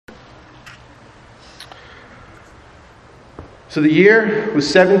So the year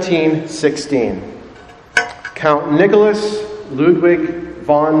was 1716. Count Nicholas Ludwig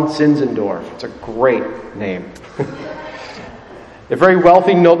von Zinzendorf. It's a great name. A very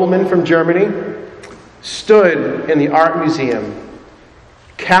wealthy nobleman from Germany stood in the art museum,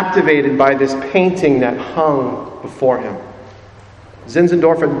 captivated by this painting that hung before him.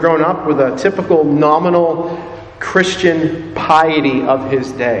 Zinzendorf had grown up with a typical nominal Christian piety of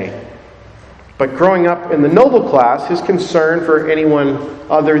his day. But growing up in the noble class, his concern for anyone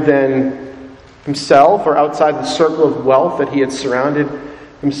other than himself or outside the circle of wealth that he had surrounded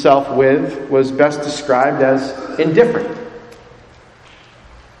himself with was best described as indifferent.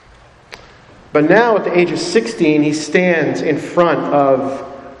 But now, at the age of 16, he stands in front of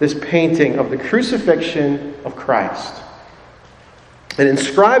this painting of the crucifixion of Christ. And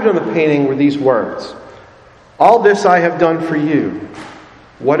inscribed on the painting were these words, "All this I have done for you.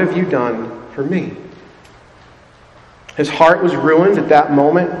 What have you done for me?" His heart was ruined at that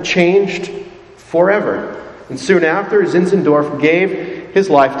moment, changed forever. And soon after, Zinzendorf gave his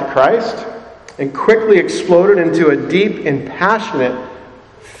life to Christ and quickly exploded into a deep and passionate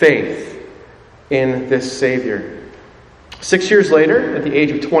faith in this Savior. 6 years later, at the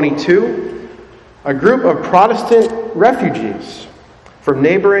age of 22, a group of Protestant refugees from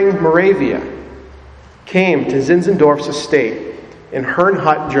neighboring Moravia came to Zinzendorf's estate in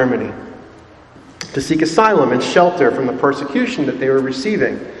Herrnhut, Germany, to seek asylum and shelter from the persecution that they were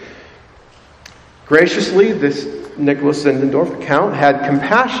receiving. Graciously, this Nicholas Zinzendorf, the Count, had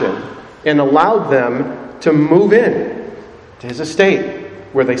compassion and allowed them to move in to his estate,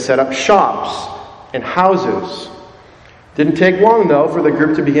 where they set up shops and houses. Didn't take long, though, for the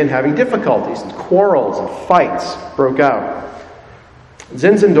group to begin having difficulties, and quarrels and fights broke out.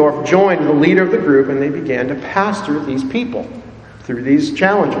 Zinzendorf joined the leader of the group, and they began to pastor these people through these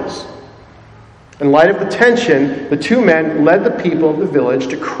challenges. In light of the tension, the two men led the people of the village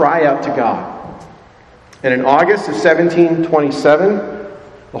to cry out to God. And in August of 1727,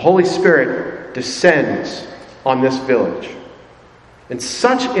 the Holy Spirit descends on this village in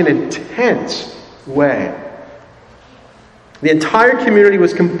such an intense way. The entire community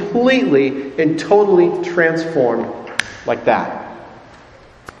was completely and totally transformed like that.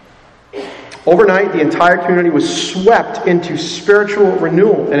 Overnight, the entire community was swept into spiritual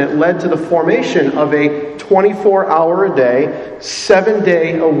renewal, and it led to the formation of a 24-hour-a-day,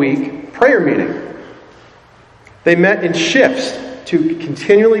 7-day-a-week prayer meeting. They met in shifts to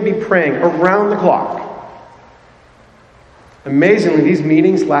continually be praying around the clock. Amazingly, these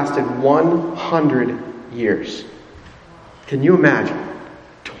meetings lasted 100 years. Can you imagine?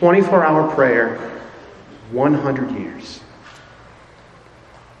 24-hour prayer, 100 years.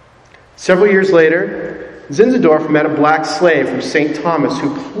 Several years later, Zinzendorf met a black slave from St. Thomas who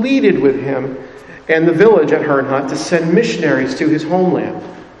pleaded with him and the village at Herrnhut to send missionaries to his homeland.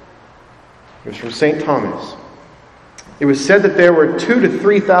 He was from St. Thomas. It was said that there were 2,000 to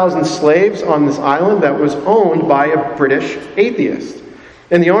 3,000 slaves on this island that was owned by a British atheist.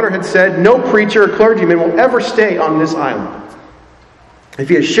 And the owner had said, no preacher or clergyman will ever stay on this island. If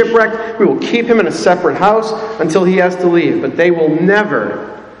he is shipwrecked, we will keep him in a separate house until he has to leave. But they will never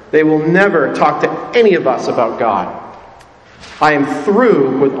talk to any of us about God. I am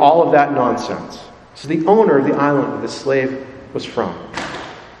through with all of that nonsense. This is the owner of the island where the slave was from.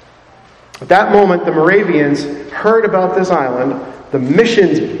 At that moment, the Moravians heard about this island. The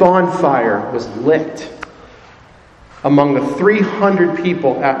mission's bonfire was lit among the 300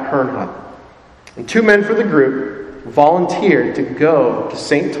 people at Herrnhut. And 2 men for the group volunteered to go to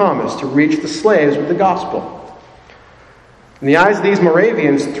St. Thomas to reach the slaves with the gospel. In the eyes of these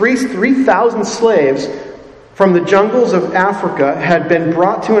Moravians, 3,000 slaves from the jungles of Africa had been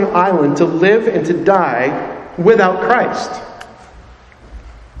brought to an island to live and to die without Christ.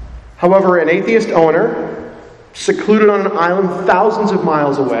 However, an atheist owner, secluded on an island thousands of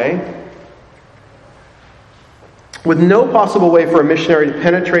miles away, with no possible way for a missionary to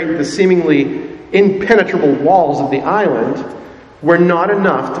penetrate the seemingly impenetrable walls of the island, were not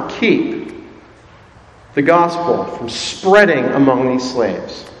enough to keep the gospel from spreading among these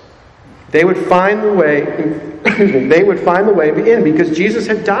slaves. They would find the way in because Jesus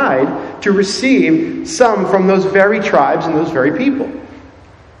had died to receive some from those very tribes and those very people.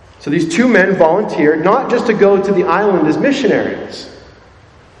 So these 2 men volunteered not just to go to the island as missionaries.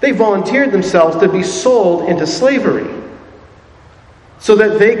 They volunteered themselves to be sold into slavery so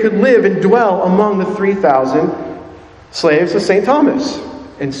that they could live and dwell among the 3,000 slaves of St. Thomas.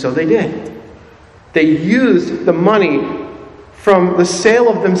 And so they did. They used the money from the sale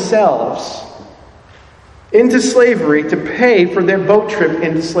of themselves into slavery to pay for their boat trip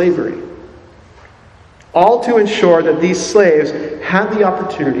into slavery. all to ensure that these slaves had the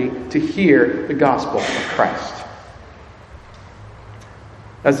opportunity to hear the gospel of Christ.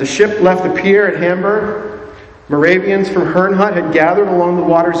 As the ship left the pier at Hamburg, Moravians from Herrnhut had gathered along the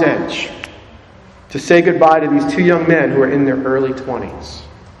water's edge to say goodbye to these two young men who were in their early 20s,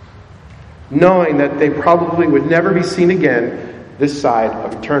 knowing that they probably would never be seen again this side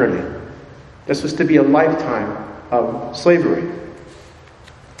of eternity. This was to be a lifetime of slavery.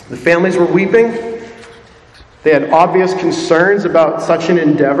 The families were weeping. They had obvious concerns about such an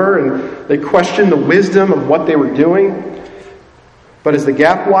endeavor, and they questioned the wisdom of what they were doing. But as the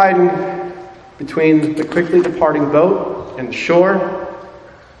gap widened between the quickly departing boat and the shore,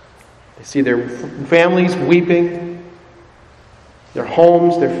 they see their families weeping, their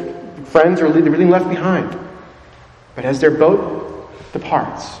homes, their friends are being left behind. But as their boat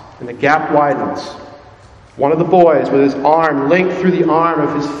departs and the gap widens, one of the boys, with his arm linked through the arm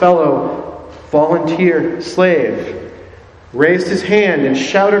of his fellow volunteer slave, raised his hand and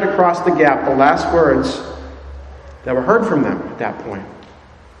shouted across the gap the last words that were heard from them at that point.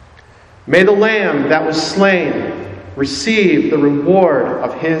 "May the Lamb that was slain receive the reward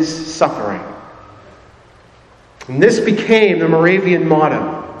of his suffering." And this became the Moravian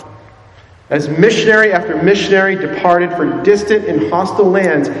motto. As missionary after missionary departed for distant and hostile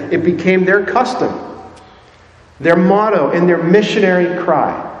lands, it became their custom, their motto, and their missionary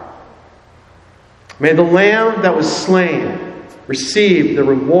cry. "May the Lamb that was slain receive the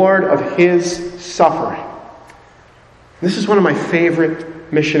reward of his suffering." This is one of my favorite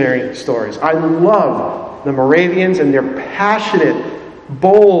missionary stories. I love the Moravians and their passionate,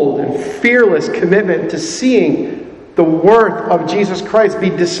 bold, and fearless commitment to seeing the worth of Jesus Christ be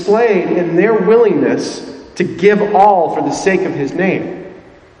displayed in their willingness to give all for the sake of his name.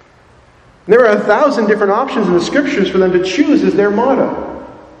 There are 1,000 different options in the Scriptures for them to choose as their motto.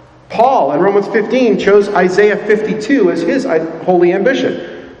 Paul, in Romans 15, chose Isaiah 52 as his holy ambition.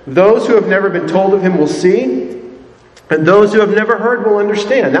 "Those who have never been told of him will see, and those who have never heard will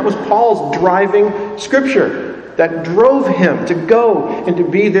understand." That was Paul's driving scripture that drove him to go and to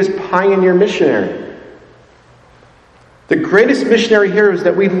be this pioneer missionary. The greatest missionary heroes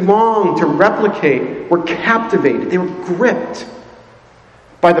that we long to replicate were captivated. They were gripped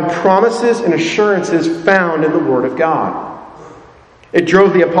by the promises and assurances found in the Word of God. It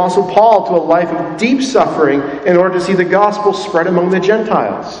drove the Apostle Paul to a life of deep suffering in order to see the gospel spread among the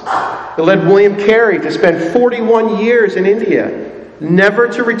Gentiles. It led William Carey to spend 41 years in India, never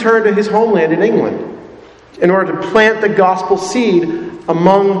to return to his homeland in England, in order to plant the gospel seed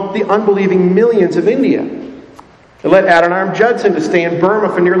among the unbelieving millions of India. It led Adoniram Judson to stay in Burma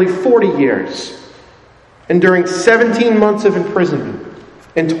for nearly 40 years, enduring 17 months of imprisonment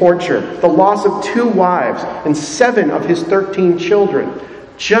and torture, the loss of 2 wives and 7 of his 13 children,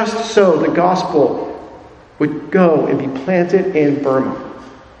 just so the gospel would go and be planted in Burma.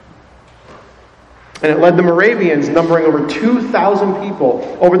 And it led the Moravians, numbering over 2,000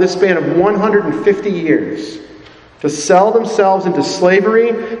 people over the span of 150 years, to sell themselves into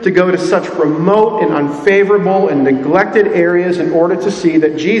slavery, to go to such remote and unfavorable and neglected areas in order to see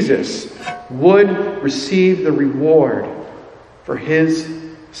that Jesus would receive the reward for his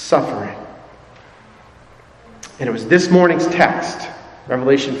suffering. And it was this morning's text,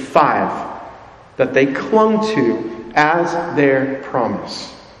 Revelation 5, that they clung to as their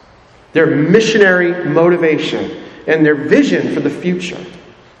promise, their missionary motivation, and their vision for the future.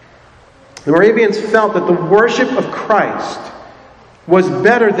 The Moravians felt that the worship of Christ was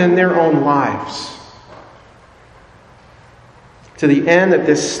better than their own lives, to the end that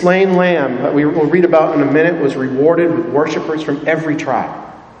this slain lamb that we will read about in a minute was rewarded with worshipers from every tribe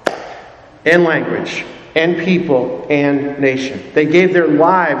and language and people and nation. They gave their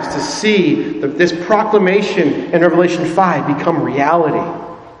lives to see this proclamation in Revelation 5 become reality.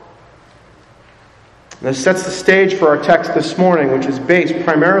 And this sets the stage for our text this morning, which is based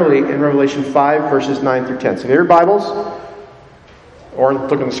primarily in Revelation 5, verses 9 through 10. So if you have your Bibles, or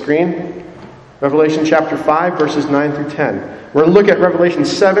look on the screen, Revelation chapter 5, verses 9 through 10. We're going to look at Revelation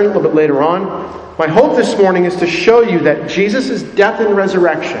 7 a little bit later on. My hope this morning is to show you that Jesus' death and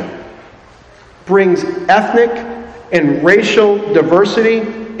resurrection brings ethnic and racial diversity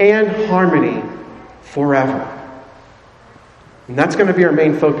and harmony forever. And that's going to be our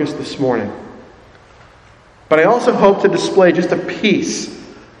main focus this morning. But I also hope to display just a piece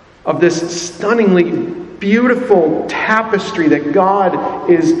of this stunningly beautiful tapestry that God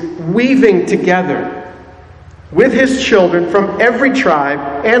is weaving together with his children from every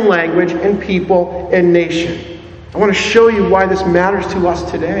tribe and language and people and nation. I want to show you why this matters to us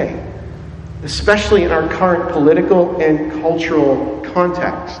today, especially in our current political and cultural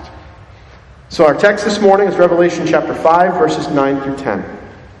context. So our text this morning is Revelation chapter 5, verses 9 through 10.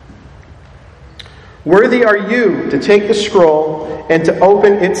 Worthy are you to take the scroll and to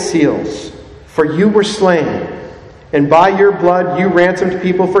open its seals, for you were slain, and by your blood you ransomed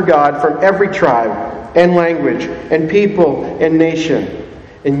people for God from every tribe and language and people and nation.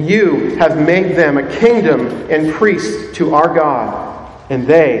 And you have made them a kingdom and priests to our God, and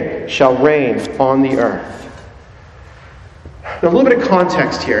they shall reign on the earth. Now, a little bit of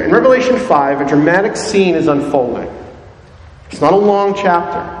context here. In Revelation 5, a dramatic scene is unfolding. It's not a long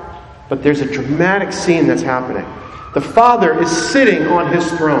chapter, but there's a dramatic scene that's happening. The Father is sitting on his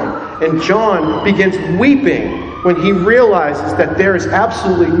throne, and John begins weeping when he realizes that there is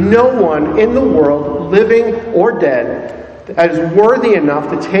absolutely no one in the world, living or dead, that is worthy enough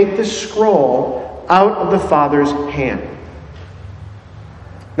to take the scroll out of the Father's hand.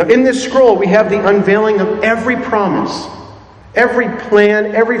 Now, in this scroll, we have the unveiling of every promise, every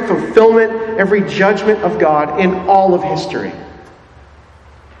plan, every fulfillment, every judgment of God in all of history.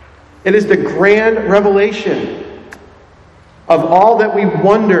 It is the grand revelation of all that we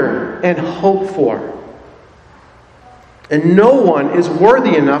wonder and hope for. And no one is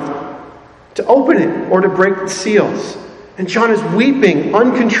worthy enough to open it or to break the seals. And John is weeping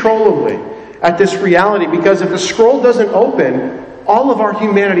uncontrollably at this reality, because if the scroll doesn't open, all of our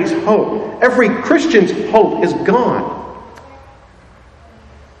humanity's hope, every Christian's hope, is gone.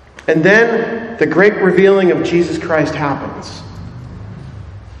 And then the great revealing of Jesus Christ happens.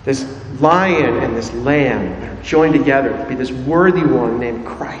 This lion and this lamb are joined together to be this worthy one named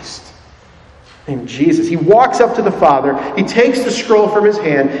Christ, named Jesus. He walks up to the Father, he takes the scroll from his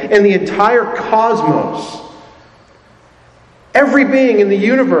hand, and the entire cosmos, every being in the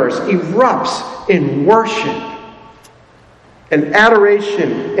universe, erupts in worship and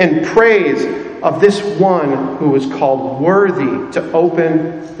adoration and praise of this one who is called worthy to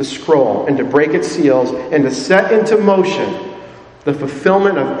open the scroll and to break its seals and to set into motion the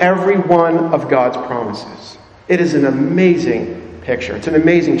fulfillment of every one of God's promises. It is an amazing picture. It's an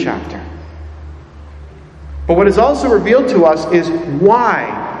amazing chapter. But what is also revealed to us is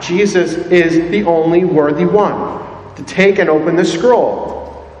why Jesus is the only worthy one to take and open the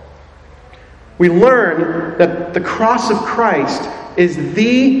scroll. We learn that the cross of Christ is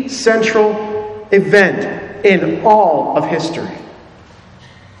the central event in all of history.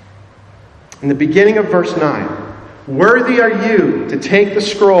 In the beginning of verse 9, worthy are you to take the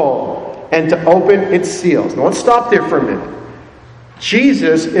scroll and to open its seals. Now let's stop there for a minute.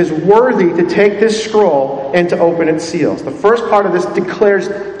 Jesus is worthy to take this scroll and to open its seals. The first part of this declares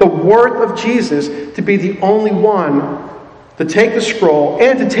the worth of Jesus to be the only one to take the scroll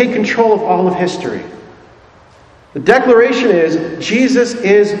and to take control of all of history. The declaration is, Jesus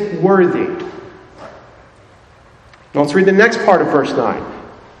is worthy. Now let's read the next part of verse 9.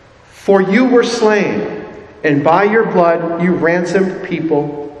 For you were slain, and by your blood you ransomed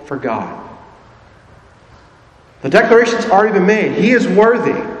people for God. The declaration's already been made. He is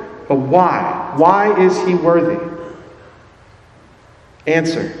worthy. But why? Why is he worthy?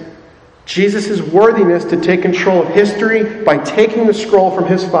 Answer. Jesus' worthiness to take control of history by taking the scroll from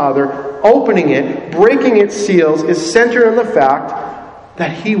his Father, opening it, breaking its seals, is centered on the fact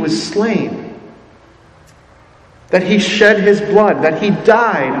that he was slain. That he shed his blood. That he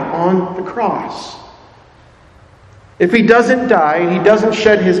died on the cross. If he doesn't die and he doesn't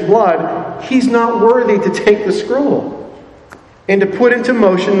shed his blood, he's not worthy to take the scroll and to put into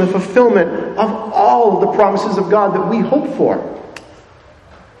motion the fulfillment of all of the promises of God that we hope for.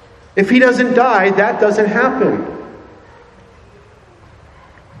 If he doesn't die, that doesn't happen.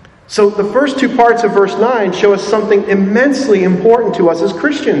 So the first two parts of verse 9 show us something immensely important to us as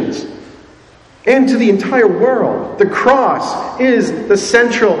Christians and to the entire world. The cross is the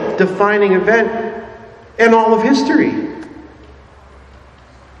central defining event in all of history.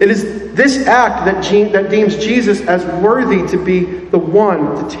 It is this act that deems Jesus as worthy to be the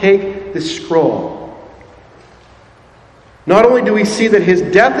one to take the scroll. Not only do we see that his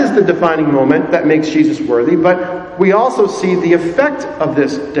death is the defining moment that makes Jesus worthy, but we also see the effect of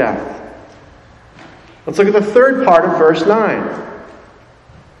this death. Let's look at the third part of verse 9.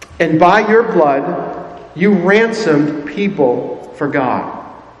 And by your blood you ransomed people for God.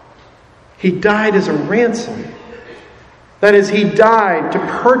 He died as a ransom. That is, he died to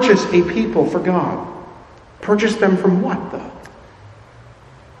purchase a people for God. Purchase them from what, though?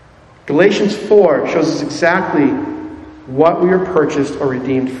 Galatians 4 shows us exactly what we are purchased or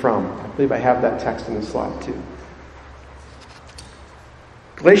redeemed from. I believe I have that text in the slide too.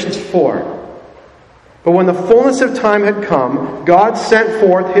 Galatians 4. But when the fullness of time had come, God sent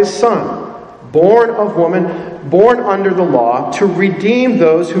forth his Son, born of woman, born under the law to redeem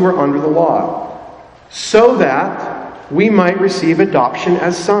those who were under the law, so that we might receive adoption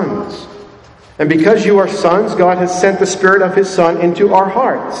as sons. And because you are sons, God has sent the Spirit of His Son into our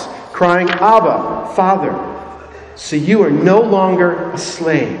hearts, crying, Abba, Father. So you are no longer a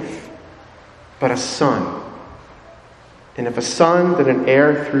slave, but a son. And if a son, then an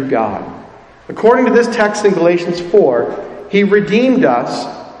heir through God. According to this text in Galatians 4, He redeemed us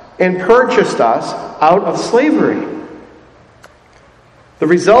and purchased us out of slavery. The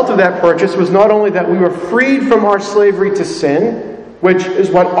result of that purchase was not only that we were freed from our slavery to sin, which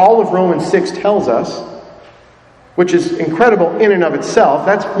is what all of Romans 6 tells us, which is incredible in and of itself.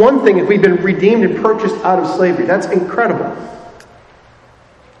 That's one thing if we've been redeemed and purchased out of slavery. That's incredible.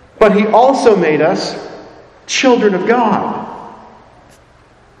 But He also made us children of God.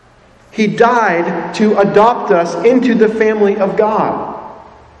 He died to adopt us into the family of God.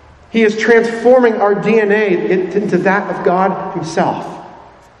 He is transforming our DNA into that of God Himself.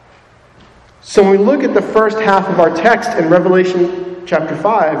 So when we look at the first half of our text in Revelation chapter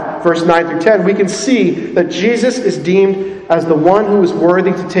 5, verse 9 through 10, we can see that Jesus is deemed as the one who is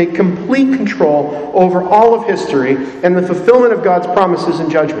worthy to take complete control over all of history and the fulfillment of God's promises and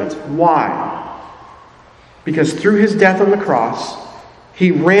judgments. Why? Because through His death on the cross,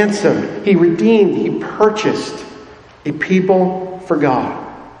 He ransomed, He redeemed, He purchased a people for God.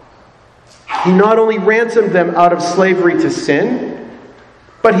 He not only ransomed them out of slavery to sin,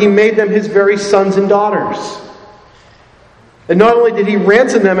 but He made them His very sons and daughters. And not only did He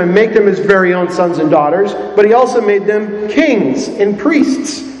ransom them and make them His very own sons and daughters, but He also made them kings and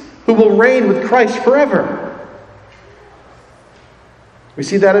priests who will reign with Christ forever. We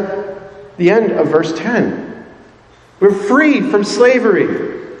see that at the end of verse 10. We're freed from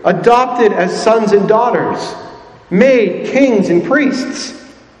slavery, adopted as sons and daughters, made kings and priests.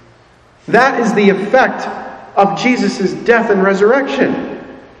 That is the effect of Jesus' death and resurrection.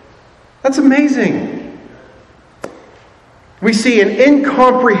 That's amazing. We see an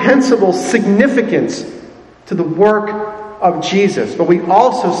incomprehensible significance to the work of Jesus, but we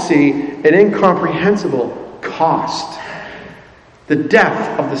also see an incomprehensible cost. The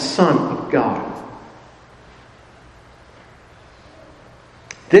death of the Son of God.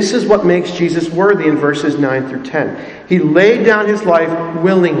 This is what makes Jesus worthy in verses 9 through 10. He laid down His life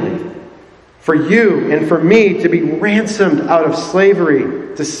willingly for you and for me to be ransomed out of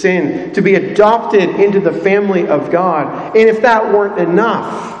slavery to sin, to be adopted into the family of God. And if that weren't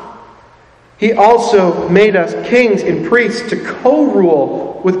enough, He also made us kings and priests to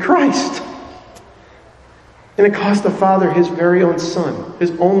co-rule with Christ. And it cost the Father His very own Son,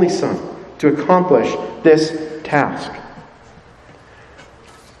 His only Son, to accomplish this task.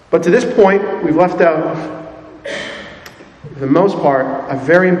 But to this point, we've left out, for the most part, a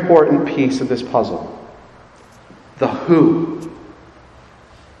very important piece of this puzzle. The who.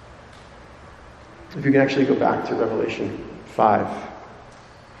 If you can actually go back to Revelation 5.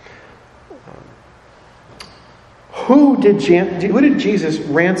 Who did Jesus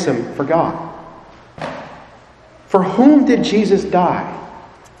ransom for God? For whom did Jesus die?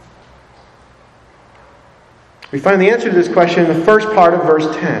 We find the answer to this question in the first part of verse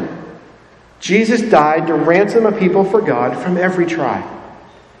 10. Jesus died to ransom a people for God from every tribe,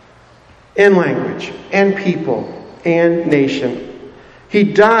 and language, and people, and nation. He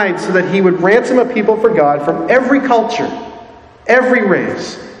died so that He would ransom a people for God from every culture, every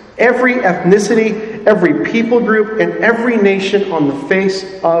race, every ethnicity, every people group, and every nation on the face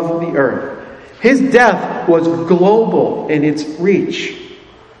of the earth. His death was global in its reach.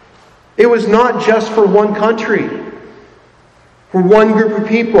 It was not just for one country, for one group of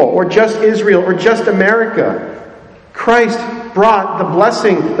people, or just Israel, or just America. Christ brought the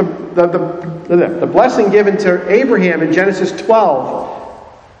blessing, the blessing given to Abraham in Genesis 12.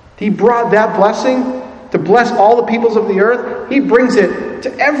 He brought that blessing to bless all the peoples of the earth. He brings it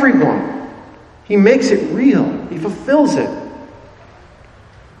to everyone. He makes it real. He fulfills it.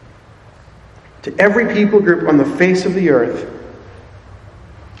 To every people group on the face of the earth.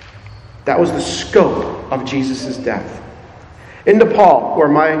 That was the scope of Jesus' death. In Nepal, where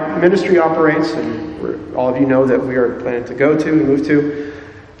my ministry operates, and where all of you know that we are planning to go to and move to,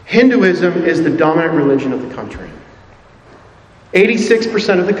 Hinduism is the dominant religion of the country.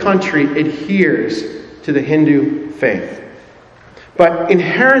 86% of the country adheres to the Hindu faith. But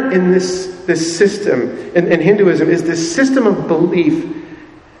inherent in this system, in Hinduism, is this system of belief.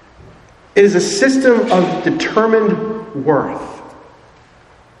 It is a system of determined worth.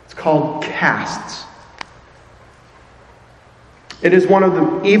 It's called castes. It is one of the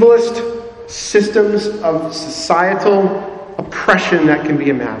evilest systems of societal oppression that can be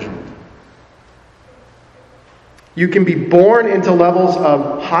imagined. You can be born into levels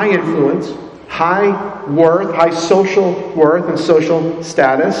of high influence, high worth, high social worth and social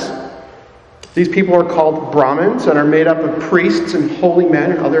status. These people are called Brahmins and are made up of priests and holy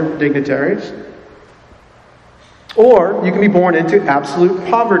men and other dignitaries. Or you can be born into absolute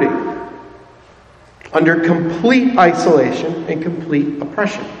poverty, under complete isolation and complete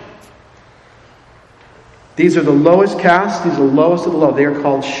oppression. These are the lowest caste, these are the lowest of the low. They are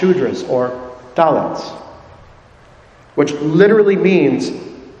called Shudras or Dalits, which literally means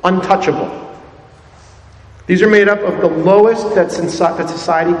untouchable. These are made up of the lowest that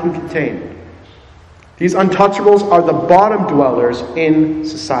society can contain. These untouchables are the bottom dwellers in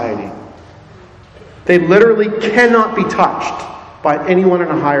society. They literally cannot be touched by anyone in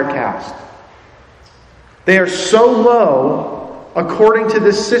a higher caste. They are so low, according to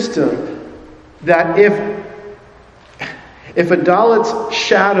this system, that if a Dalit's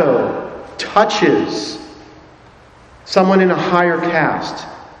shadow touches someone in a higher caste,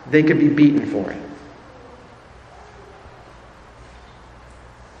 they could be beaten for it.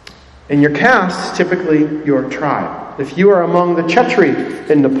 And your caste is typically your tribe. If you are among the Chetri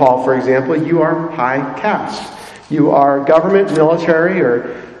in Nepal, for example, you are high caste. You are government, military,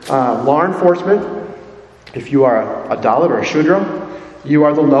 or law enforcement. If you are a Dalit or a Shudra, you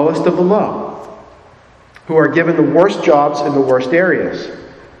are the lowest of the low, who are given the worst jobs in the worst areas.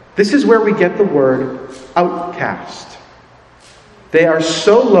 This is where we get the word outcast. They are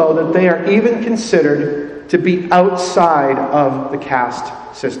so low that they are even considered to be outside of the caste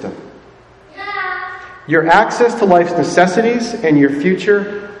system. Your access to life's necessities and your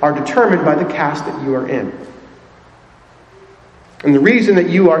future are determined by the caste that you are in. And the reason that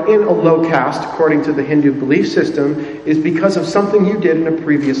you are in a low caste, according to the Hindu belief system, is because of something you did in a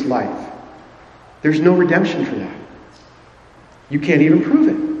previous life. There's no redemption for that. You can't even prove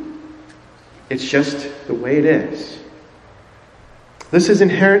it. It's just the way it is. This is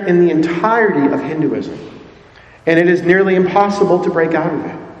inherent in the entirety of Hinduism. And it is nearly impossible to break out of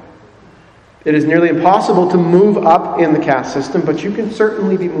it. It is nearly impossible to move up in the caste system, but you can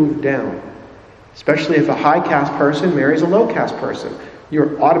certainly be moved down. Especially if a high caste person marries a low caste person.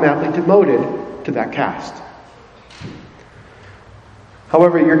 You're automatically demoted to that caste.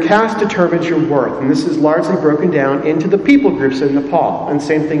 However, your caste determines your worth, and this is largely broken down into the people groups in Nepal, and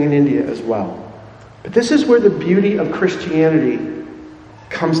same thing in India as well. But this is where the beauty of Christianity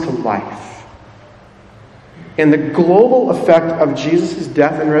comes to life. And the global effect of Jesus'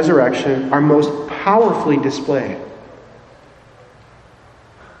 death and resurrection are most powerfully displayed.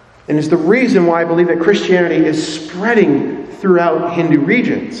 And it's the reason why I believe that Christianity is spreading throughout Hindu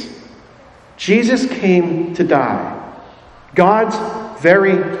regions. Jesus came to die. God's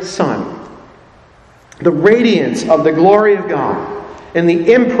very Son. The radiance of the glory of God. And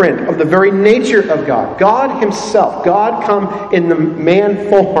the imprint of the very nature of God. God Himself, God come in the man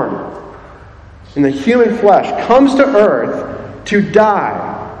form, in the human flesh, comes to earth to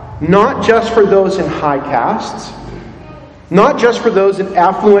die, not just for those in high castes, not just for those in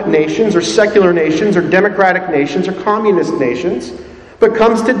affluent nations or secular nations or democratic nations or communist nations, but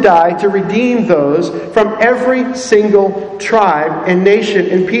comes to die to redeem those from every single tribe and nation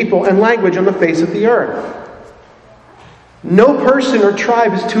and people and language on the face of the earth. No person or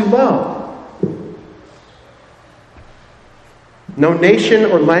tribe is too low. No nation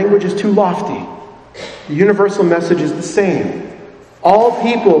or language is too lofty. The universal message is the same. All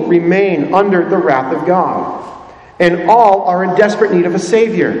people remain under the wrath of God. And all are in desperate need of a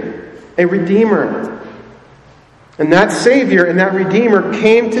Savior, a Redeemer. And that Savior and that Redeemer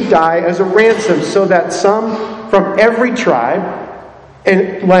came to die as a ransom so that some from every tribe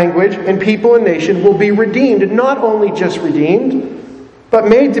and language and people and nation will be redeemed. And not only just redeemed, but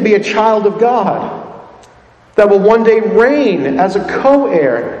made to be a child of God that will one day reign as a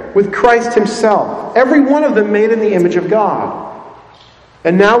co-heir with Christ Himself. Every one of them made in the image of God.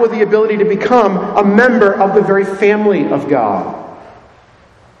 And now with the ability to become a member of the very family of God.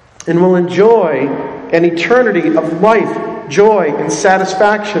 And will enjoy an eternity of life, joy, and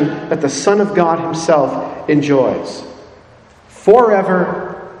satisfaction that the Son of God Himself enjoys.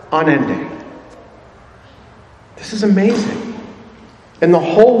 Forever, unending. This is amazing. And the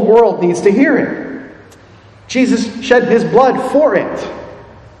whole world needs to hear it. Jesus shed His blood for it.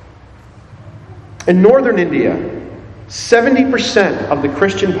 In northern India, 70% of the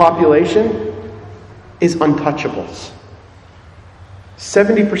Christian population is untouchables.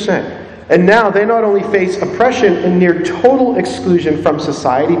 70%. And now they not only face oppression and near total exclusion from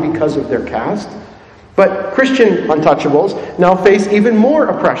society because of their caste, but Christian untouchables now face even more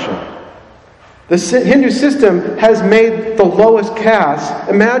oppression. The Hindu system has made the lowest caste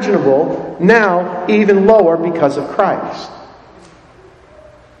imaginable now even lower because of Christ.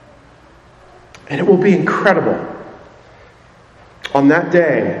 And it will be incredible on that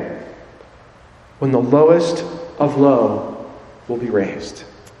day when the lowest of low will be raised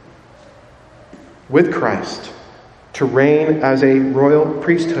with Christ to reign as a royal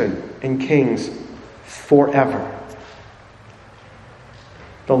priesthood and kings forever.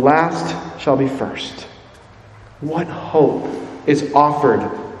 The last shall be first. What hope is offered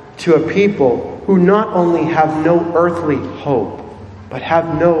to a people who not only have no earthly hope, but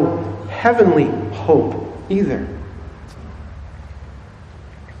have no heavenly hope either?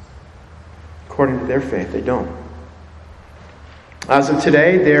 According to their faith, they don't. As of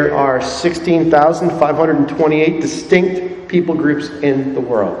today, there are 16,528 distinct people groups in the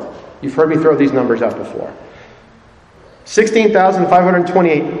world. You've heard me throw these numbers out before.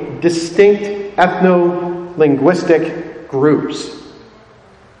 16,528 distinct ethno-linguistic groups.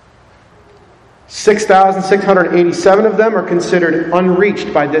 6,687 of them are considered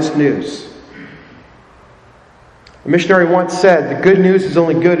unreached by this news. A missionary once said, "The good news is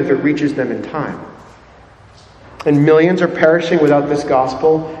only good if it reaches them in time." And millions are perishing without this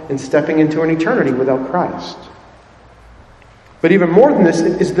gospel and stepping into an eternity without Christ. But even more than this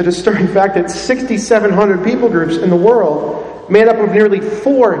is the disturbing fact that 6,700 people groups in the world, made up of nearly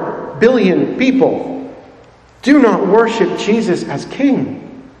 4 billion people, do not worship Jesus as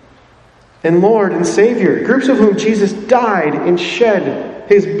King and Lord and Savior. Groups of whom Jesus died and shed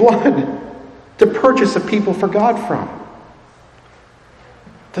His blood to purchase a people for God from.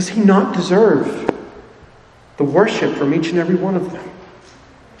 Does He not deserve the worship from each and every one of them?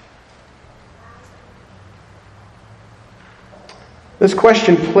 This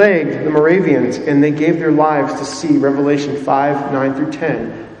question plagued the Moravians, and they gave their lives to see Revelation 5, 9 through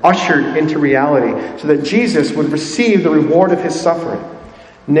 10 ushered into reality so that Jesus would receive the reward of His suffering,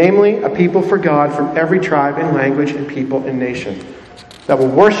 namely a people for God from every tribe and language and people and nation that will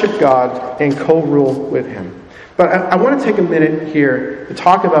worship God and co-rule with Him. But I want to take a minute here to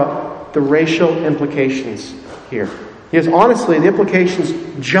talk about the racial implications here. Because honestly, the implications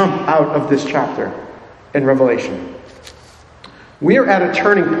jump out of this chapter in Revelation. We are at a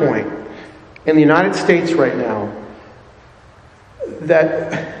turning point in the United States right now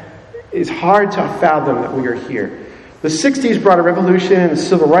that is hard to fathom that we are here. The 60s brought a revolution in the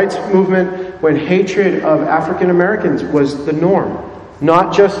civil rights movement when hatred of African Americans was the norm.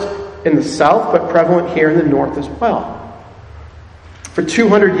 Not just in the South, but prevalent here in the North as well. For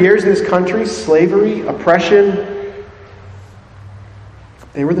 200 years in this country, slavery, oppression,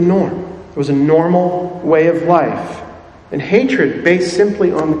 they were the norm. It was a normal way of life. And hatred based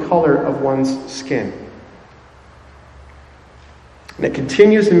simply on the color of one's skin. And it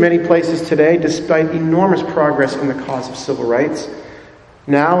continues in many places today, despite enormous progress in the cause of civil rights.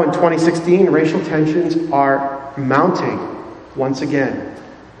 Now, in 2016, racial tensions are mounting once again.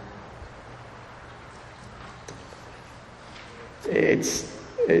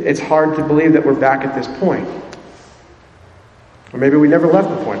 It's hard to believe that we're back at this point. Or maybe we never left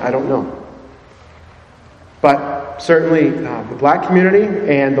the point, I don't know. But certainly the black community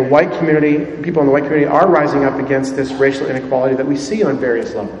and the white community, people in the white community are rising up against this racial inequality that we see on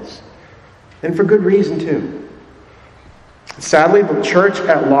various levels. And for good reason too. Sadly, the church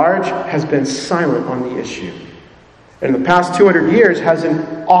at large has been silent on the issue. And in the past 200 years has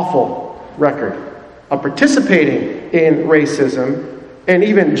an awful record of participating in racism and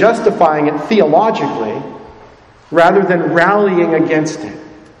even justifying it theologically rather than rallying against it.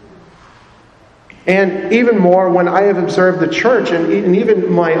 And even more, when I have observed the church, and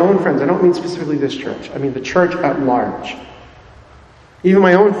even my own friends, I don't mean specifically this church, I mean the church at large. Even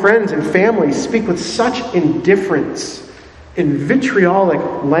my own friends and family speak with such indifference and vitriolic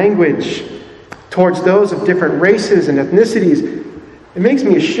language towards those of different races and ethnicities. It makes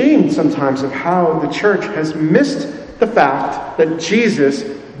me ashamed sometimes of how the church has missed the fact that Jesus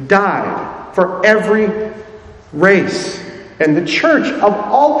died for every race. And the church, of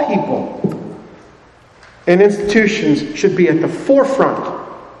all people and institutions, should be at the forefront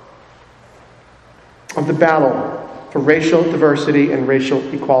of the battle for racial diversity and racial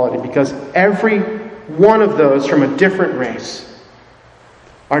equality, because every one of those from a different race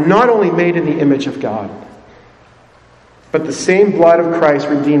are not only made in the image of God, but the same blood of Christ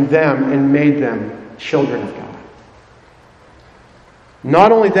redeemed them and made them children of God.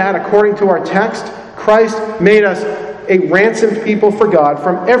 Not only that, according to our text, Christ made us a ransomed people for God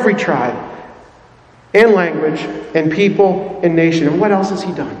from every tribe and language and people and nation. And what else has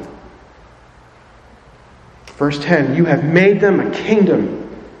He done? Verse 10, you have made them a kingdom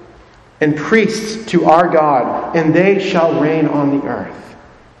and priests to our God, and they shall reign on the earth.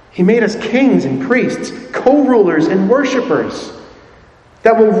 He made us kings and priests, co-rulers and worshipers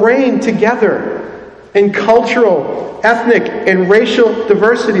that will reign together in cultural, ethnic, and racial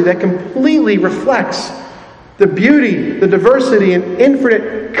diversity that completely reflects the beauty, the diversity, and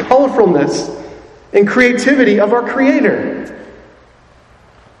infinite colorfulness and creativity of our Creator.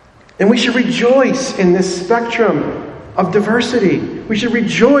 And we should rejoice in this spectrum of diversity. We should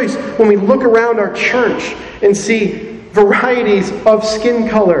rejoice when we look around our church and see varieties of skin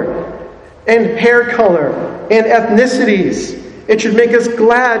color and hair color and ethnicities. It should make us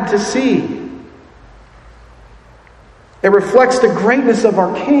glad to see. It reflects the greatness of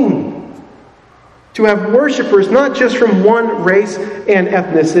our King. To have worshipers not just from one race and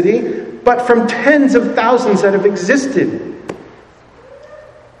ethnicity, but from tens of thousands that have existed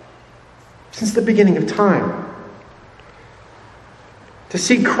since the beginning of time. To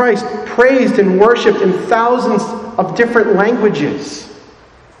see Christ praised and worshipped in thousands of different languages,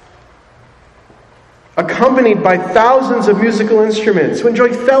 accompanied by thousands of musical instruments, to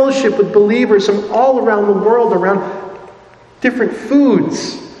enjoy fellowship with believers from all around the world, around different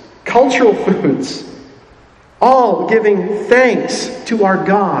foods, cultural foods, all giving thanks to our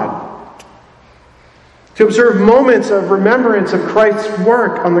God. To observe moments of remembrance of Christ's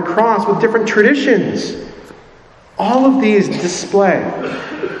work on the cross with different traditions. All of these display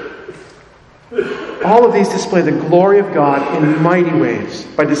the glory of God in mighty ways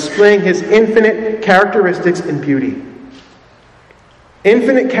by displaying His infinite characteristics and beauty.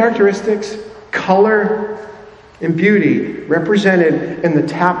 Infinite characteristics, color, and beauty represented in the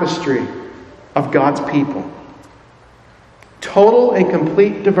tapestry of God's people. Total and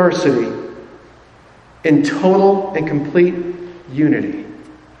complete diversity in total and complete unity.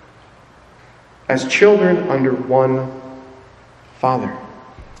 As children under one Father.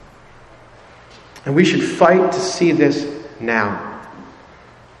 And we should fight to see this now.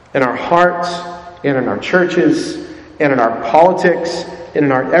 In our hearts, and in our churches, and in our politics, and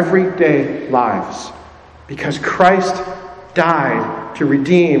in our everyday lives. Because Christ died to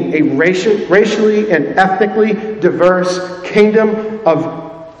redeem a racially and ethnically diverse kingdom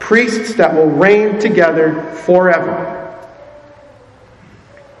of priests that will reign together forever.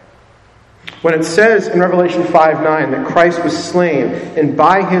 When it says in Revelation 5:9 that Christ was slain and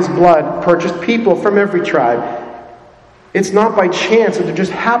by His blood purchased people from every tribe, it's not by chance that there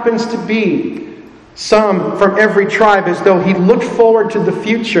just happens to be some from every tribe, as though He looked forward to the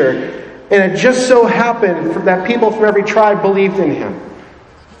future and it just so happened that people from every tribe believed in Him.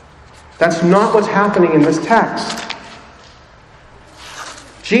 That's not what's happening in this text.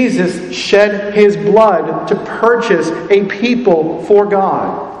 Jesus shed His blood to purchase a people for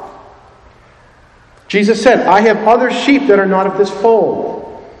God. Jesus said, I have other sheep that are not of this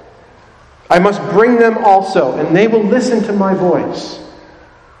fold. I must bring them also, and they will listen to my voice.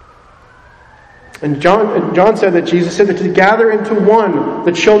 And John said that Jesus said that to gather into one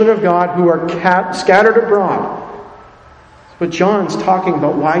the children of God who are scattered abroad. But John's talking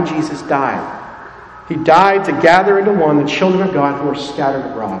about why Jesus died. He died to gather into one the children of God who are scattered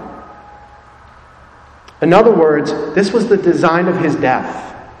abroad. In other words, this was the design of His death.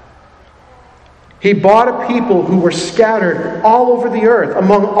 He bought a people who were scattered all over the earth,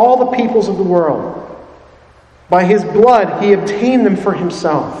 among all the peoples of the world. By His blood, He obtained them for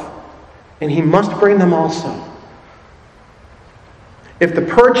Himself. And He must bring them also. If the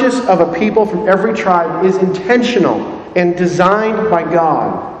purchase of a people from every tribe is intentional and designed by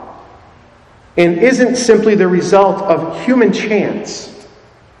God, and isn't simply the result of human chance,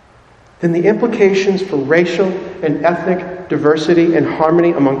 then the implications for racial and ethnic diversity and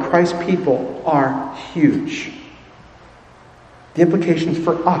harmony among Christ's people are huge. The implications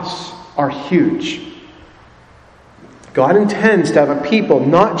for us are huge. God intends to have a people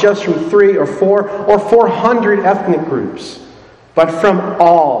not just from 3 or 4 or 400 ethnic groups, but from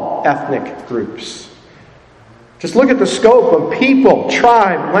all ethnic groups. Just look at the scope of people,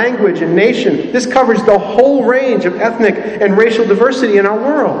 tribe, language, and nation. This covers the whole range of ethnic and racial diversity in our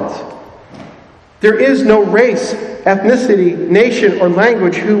world. There is no race, ethnicity, nation, or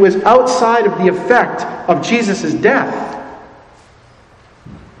language who is outside of the effect of Jesus' death.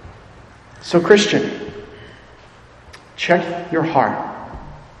 So, Christian, check your heart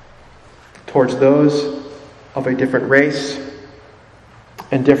towards those of a different race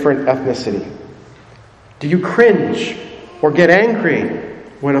and different ethnicity. Do you cringe or get angry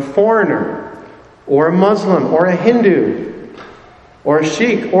when a foreigner or a Muslim or a Hindu or a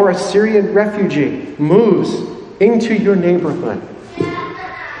Sikh or a Syrian refugee moves into your neighborhood?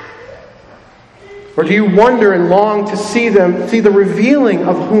 Or do you wonder and long to see the revealing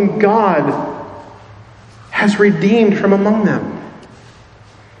of whom God has redeemed from among them?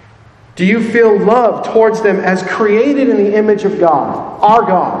 Do you feel love towards them as created in the image of God, our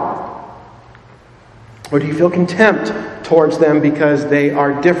God? Or do you feel contempt towards them because they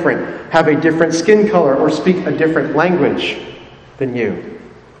are different, have a different skin color, or speak a different language than you,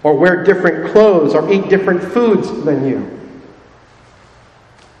 or wear different clothes, or eat different foods than you?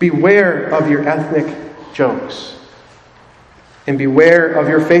 Beware of your ethnic jokes, and beware of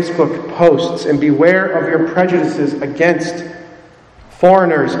your Facebook posts, and beware of your prejudices against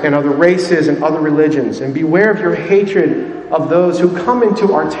foreigners and other races and other religions, and beware of your hatred of those who come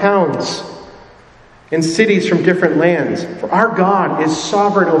into our towns and cities from different lands, for our God is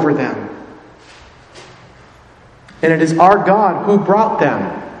sovereign over them. And it is our God who brought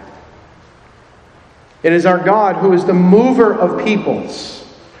them. It is our God who is the mover of peoples,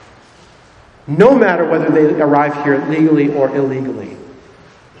 no matter whether they arrive here legally or illegally.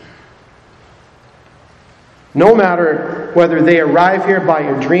 No matter whether they arrive here by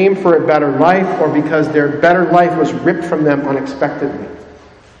a dream for a better life or because their better life was ripped from them unexpectedly.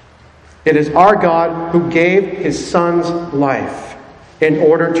 It is our God who gave His Son's life in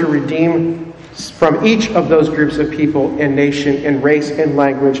order to redeem from each of those groups of people and nation and race and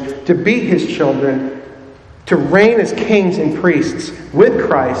language, to be His children, to reign as kings and priests with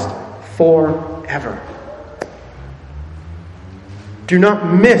Christ forever. Do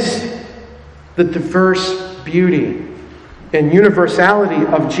not miss the diverse beauty and universality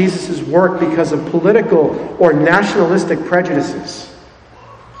of Jesus' work because of political or nationalistic prejudices.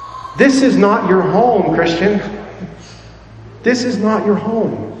 This is not your home, Christian. This is not your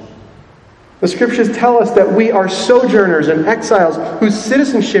home. The Scriptures tell us that we are sojourners and exiles whose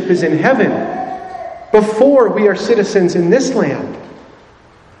citizenship is in heaven before we are citizens in this land.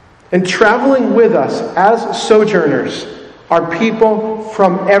 And traveling with us as sojourners are people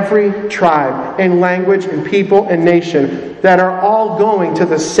from every tribe and language and people and nation that are all going to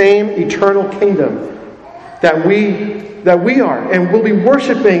the same eternal kingdom that we are, and will be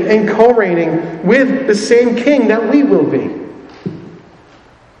worshiping and co-reigning with the same King that we will be.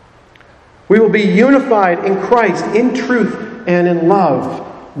 We will be unified in Christ, in truth and in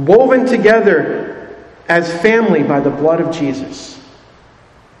love, woven together as family by the blood of Jesus.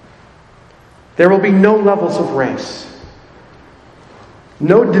 There will be no levels of race,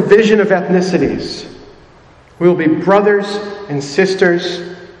 no division of ethnicities. We will be brothers and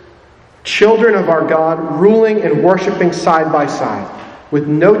sisters, children of our God, ruling and worshiping side by side, with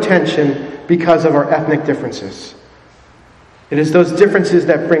no tension because of our ethnic differences. It is those differences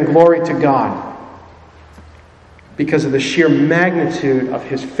that bring glory to God because of the sheer magnitude of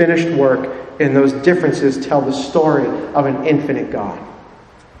His finished work, and those differences tell the story of an infinite God.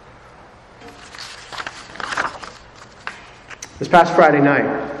 This past Friday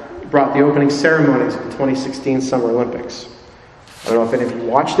night brought the opening ceremonies of the 2016 Summer Olympics. I don't know if any of you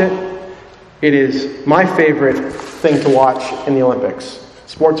watched it. It is my favorite thing to watch in the Olympics.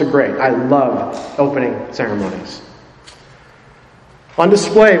 Sports are great. I love opening ceremonies. On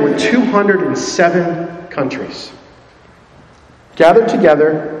display were 207 countries, gathered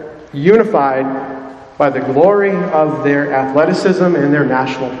together, unified by the glory of their athleticism and their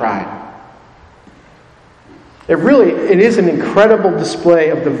national pride. It is an incredible display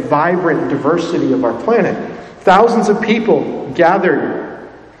of the vibrant diversity of our planet. Thousands of people gathered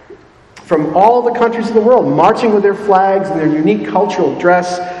from all the countries of the world, marching with their flags and their unique cultural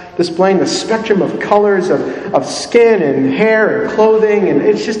dress, displaying the spectrum of colors of skin and hair and clothing, and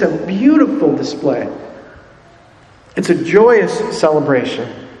it's just a beautiful display. It's a joyous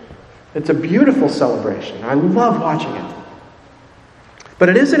celebration. It's a beautiful celebration. I love watching it. But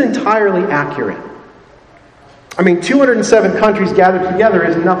it isn't entirely accurate. 207 countries gathered together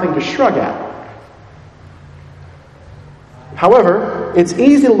is nothing to shrug at. However, it's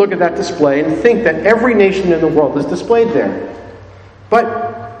easy to look at that display and think that every nation in the world is displayed there.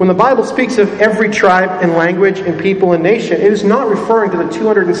 But when the Bible speaks of every tribe and language and people and nation, it is not referring to the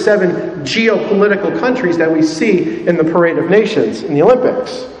 207 geopolitical countries that we see in the Parade of Nations in the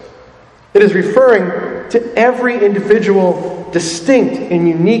Olympics. It is referring to every individual, distinct and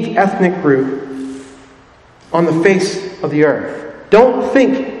unique ethnic group on the face of the earth. Don't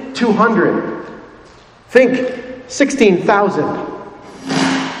think 200. Think 16,000.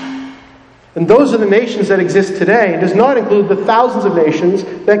 And those are the nations that exist today. It does not include the thousands of nations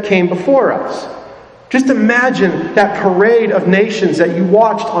that came before us. Just imagine that parade of nations that you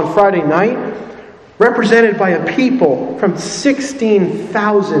watched on Friday night, represented by a people from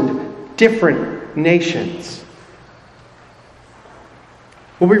 16,000 different nations.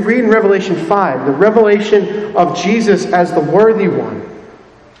 Well, we read in Revelation 5, the revelation of Jesus as the worthy one.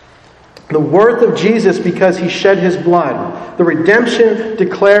 The worth of Jesus because he shed his blood. The redemption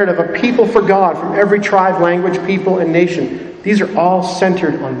declared of a people for God from every tribe, language, people, and nation. These are all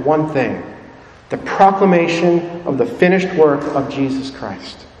centered on one thing: the proclamation of the finished work of Jesus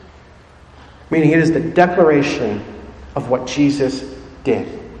Christ. Meaning it is the declaration of what Jesus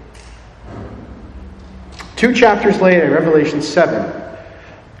did. 2 chapters later, in Revelation 7,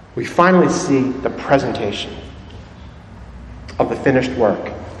 we finally see the presentation of the finished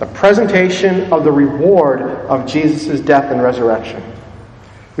work. The presentation of the reward of Jesus' death and resurrection.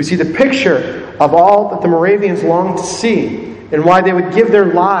 We see the picture of all that the Moravians longed to see and why they would give their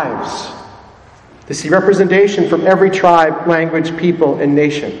lives to see representation from every tribe, language, people, and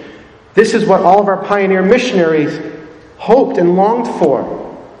nation. This is what all of our pioneer missionaries hoped and longed for,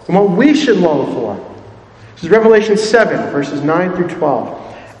 and what we should long for. This is Revelation 7, verses 9 through 12.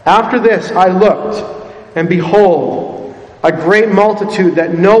 After this I looked, and behold, a great multitude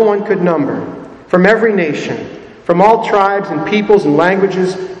that no one could number, from every nation, from all tribes and peoples and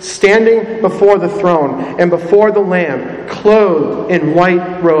languages, standing before the throne and before the Lamb, clothed in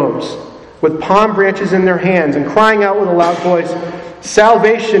white robes, with palm branches in their hands, and crying out with a loud voice,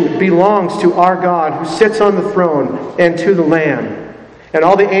 "Salvation belongs to our God who sits on the throne and to the Lamb." And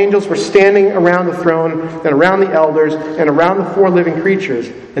all the angels were standing around the throne and around the elders and around the 4 living creatures.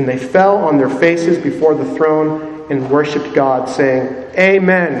 And they fell on their faces before the throne and worshipped God, saying,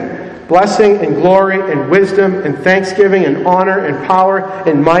 "Amen. Blessing and glory and wisdom and thanksgiving and honor and power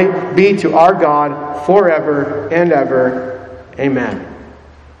and might be to our God forever and ever. Amen."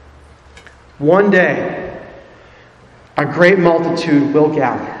 One day, a great multitude will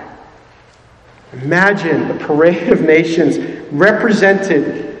gather. Imagine the parade of nations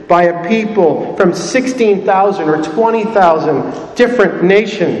represented by a people from 16,000 or 20,000 different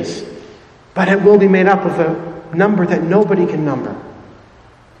nations. But it will be made up of a number that nobody can number.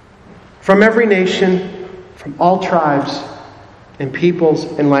 From every nation, from all tribes and peoples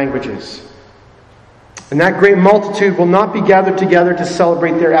and languages. And that great multitude will not be gathered together to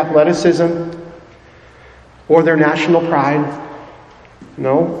celebrate their athleticism or their national pride.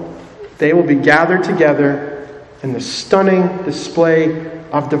 No, they will be gathered together in the stunning display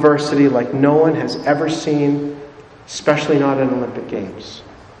of diversity like no one has ever seen, especially not in Olympic Games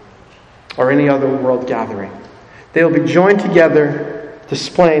or any other world gathering. They will be joined together,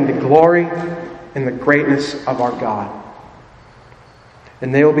 displaying the glory and the greatness of our God.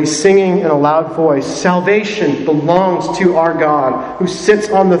 And they will be singing in a loud voice, "Salvation belongs to our God who sits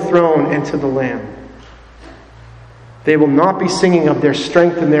on the throne and to the Lamb." They will not be singing of their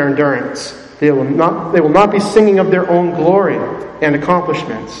strength and their endurance. They will not be singing of their own glory and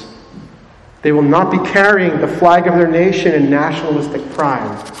accomplishments. They will not be carrying the flag of their nation in nationalistic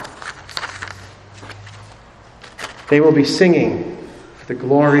pride. They will be singing for the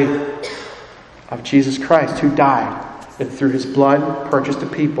glory of Jesus Christ, who died and through his blood purchased a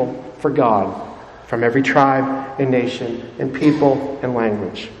people for God from every tribe and nation and people and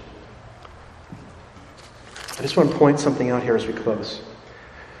language. I just want to point something out here as we close.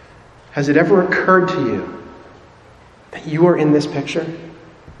 Has it ever occurred to you that you are in this picture?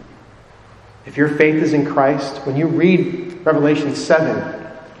 If your faith is in Christ, when you read Revelation 7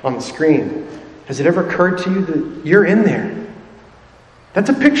 on the screen, has it ever occurred to you that you're in there? That's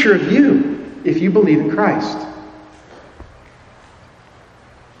a picture of you if you believe in Christ.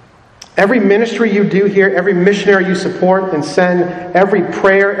 Every ministry you do here, every missionary you support and send, every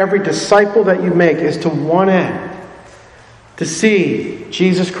prayer, every disciple that you make is to one end: to see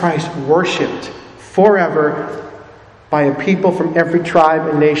Jesus Christ worshipped forever by a people from every tribe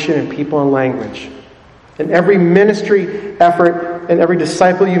and nation and people and language. And every ministry effort and every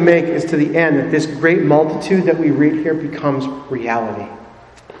disciple you make is to the end that this great multitude that we read here becomes reality.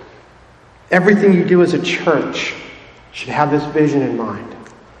 Everything you do as a church should have this vision in mind.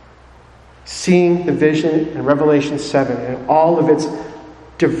 Seeing the vision in Revelation 7 and all of its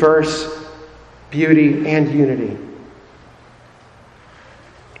diverse beauty and unity.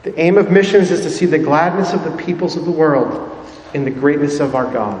 The aim of missions is to see the gladness of the peoples of the world in the greatness of our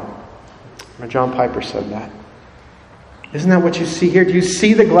God. John Piper said that. Isn't that what you see here? Do you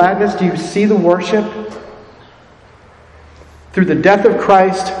see the gladness? Do you see the worship? Through the death of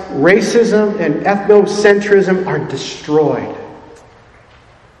Christ, racism and ethnocentrism are destroyed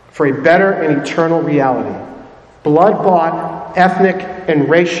for a better and eternal reality. Blood-bought ethnic and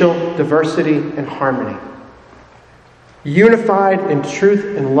racial diversity and harmony. Unified in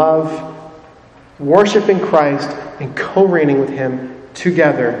truth and love, worshiping Christ and co-reigning with Him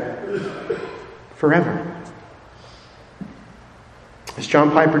together forever. As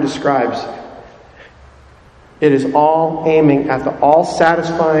John Piper describes, it is all aiming at the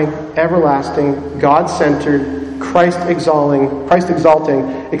all-satisfying, everlasting, God-centered, Christ-exalting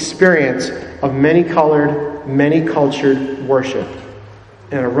experience of many-colored, many-cultured worship,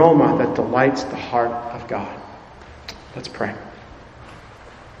 an aroma that delights the heart of God. Let's pray.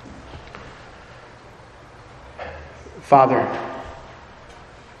 Father,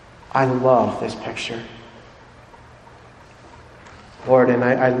 I love this picture. Lord, and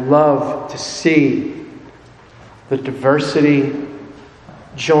I love to see the diversity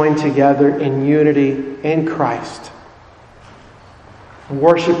joined together in unity in Christ,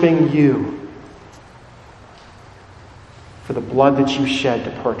 worshiping you for the blood that you shed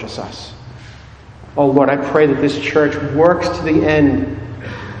to purchase us. Oh Lord, I pray that this church works to the end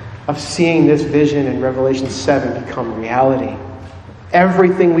of seeing this vision in Revelation 7 become reality.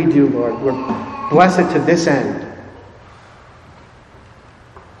 Everything we do, Lord, we're blessed to this end,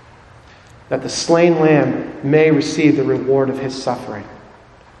 that the slain Lamb may receive the reward of his suffering.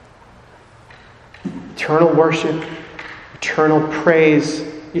 Eternal worship, eternal praise,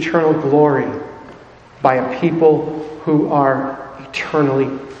 eternal glory by a people who are eternally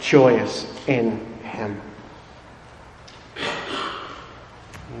joyous in him.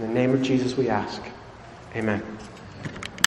 In the name of Jesus we ask. Amen.